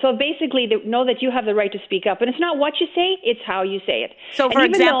general. So basically, know that you have the right to speak up, and it's not what you say; it's how you say it. So, for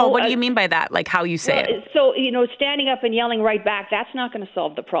example, what do you mean by that? Like how you say it? So, standing up and yelling right back, that's not going to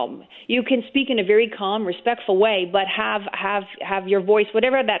solve the problem. You can speak in a very calm, respectful way, but have your voice,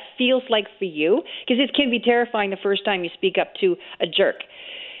 whatever that feels like for you, because it can be terrifying the first time you speak up to a jerk.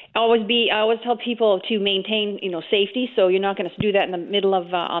 I always tell people to maintain, safety. So you're not going to do that in the middle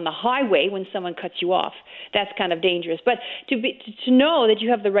of on the highway when someone cuts you off. That's kind of dangerous. But to know that you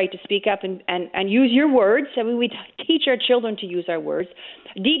have the right to speak up and use your words. I mean, we teach our children to use our words.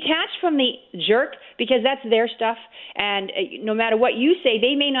 Detach from the jerk because that's their stuff. And no matter what you say,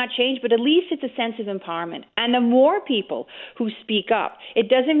 they may not change, but at least it's a sense of empowerment. And the more people who speak up, it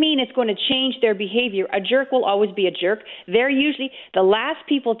doesn't mean it's going to change their behavior. A jerk will always be a jerk. They're usually the last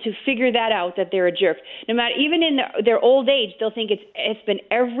people to figure that out, that they're a jerk. No matter, even in their old age, they'll think it's been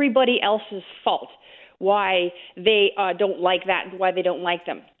everybody else's fault why they don't like that and why they don't like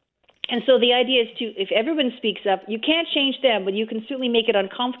them. And so the idea is if everyone speaks up, you can't change them, but you can certainly make it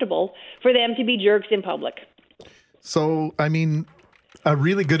uncomfortable for them to be jerks in public. So, I mean, a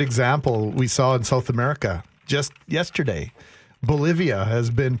really good example we saw in South America just yesterday. Bolivia has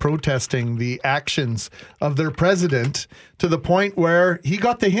been protesting the actions of their president to the point where he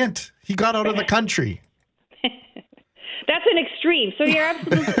got the hint. He got out of the country. That's an extreme. So you're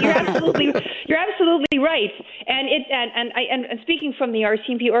absolutely right. And speaking from the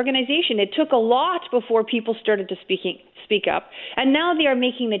RCMP organization, it took a lot before people started to speak up, and now they are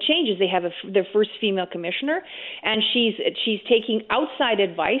making the changes. They have their first female commissioner, and she's taking outside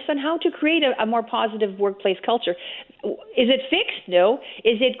advice on how to create a more positive workplace culture. Is it fixed? No.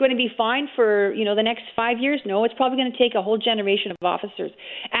 Is it going to be fine for the next 5 years? No. It's probably going to take a whole generation of officers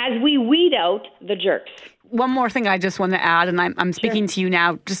as we weed out the jerks. One more thing I just want to add, and I'm speaking to you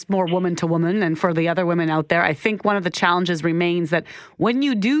now just more woman to woman, and for the other women out there, I think one of the challenges remains that when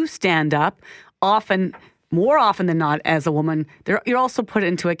you do stand up, more often than not as a woman, you're also put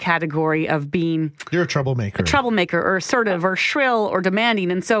into a category of being... You're a troublemaker. Or assertive or shrill or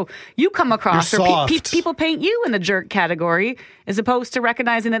demanding. And so you come across, people paint you in the jerk category as opposed to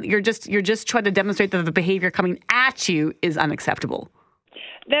recognizing that you're just trying to demonstrate that the behavior coming at you is unacceptable.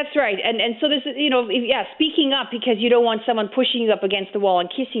 That's right. And so this is, speaking up because you don't want someone pushing you up against the wall and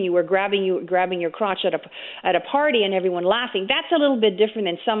kissing you or grabbing your crotch at a party and everyone laughing. That's a little bit different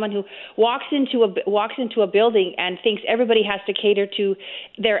than someone who walks into a building and thinks everybody has to cater to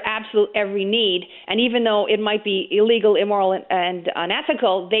their absolute every need. And even though it might be illegal, immoral, and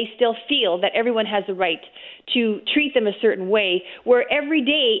unethical, they still feel that everyone has the right to treat them a certain way, where every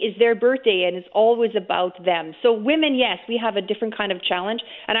day is their birthday and it's always about them. So women, yes, we have a different kind of challenge,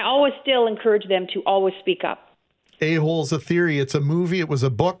 and I always still encourage them to always speak up. A-Hole's a Theory. It's a movie. It was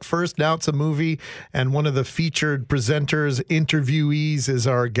a book first. Now it's a movie. And one of the featured presenters, interviewees, is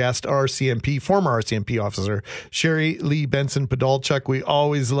our guest, former RCMP officer, Sherry Lee Benson-Podolchuk. We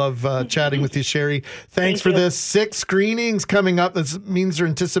always love chatting with you, Sherry. Thanks for this. 6 screenings coming up. This means they're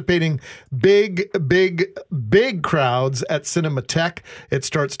anticipating big crowds at Cinematheque. It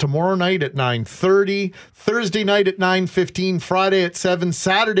starts tomorrow night at 9:30, Thursday night at 9:15, Friday at 7,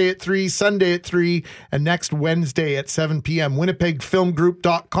 Saturday at 3, Sunday at 3, and next Wednesday at 7 p.m.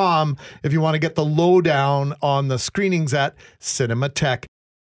 WinnipegFilmGroup.com if you want to get the lowdown on the screenings at Cinematheque.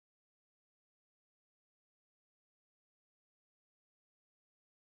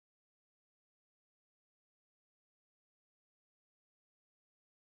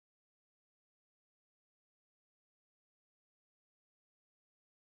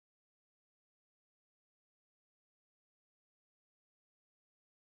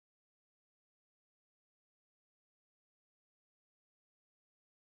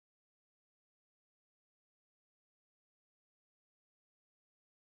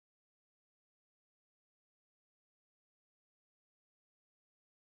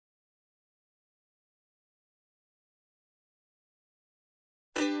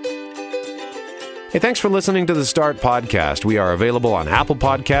 Hey, thanks for listening to the Start Podcast. We are available on Apple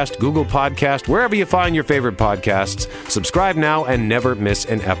Podcast, Google Podcast, wherever you find your favorite podcasts. Subscribe now and never miss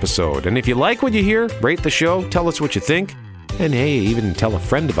an episode. And if you like what you hear, rate the show, tell us what you think. And hey, even tell a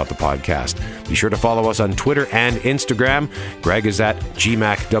friend about the podcast. Be sure to follow us on Twitter and Instagram. Greg is at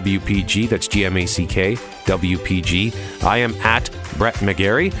GMACWPG, that's GMACK WPG. I am at Brett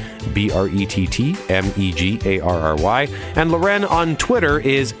McGarry, BRETTMEGARRY. And Loren on Twitter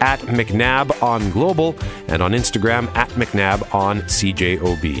is at McNabb on Global, and on Instagram at McNabb on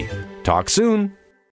CJOB. Talk soon.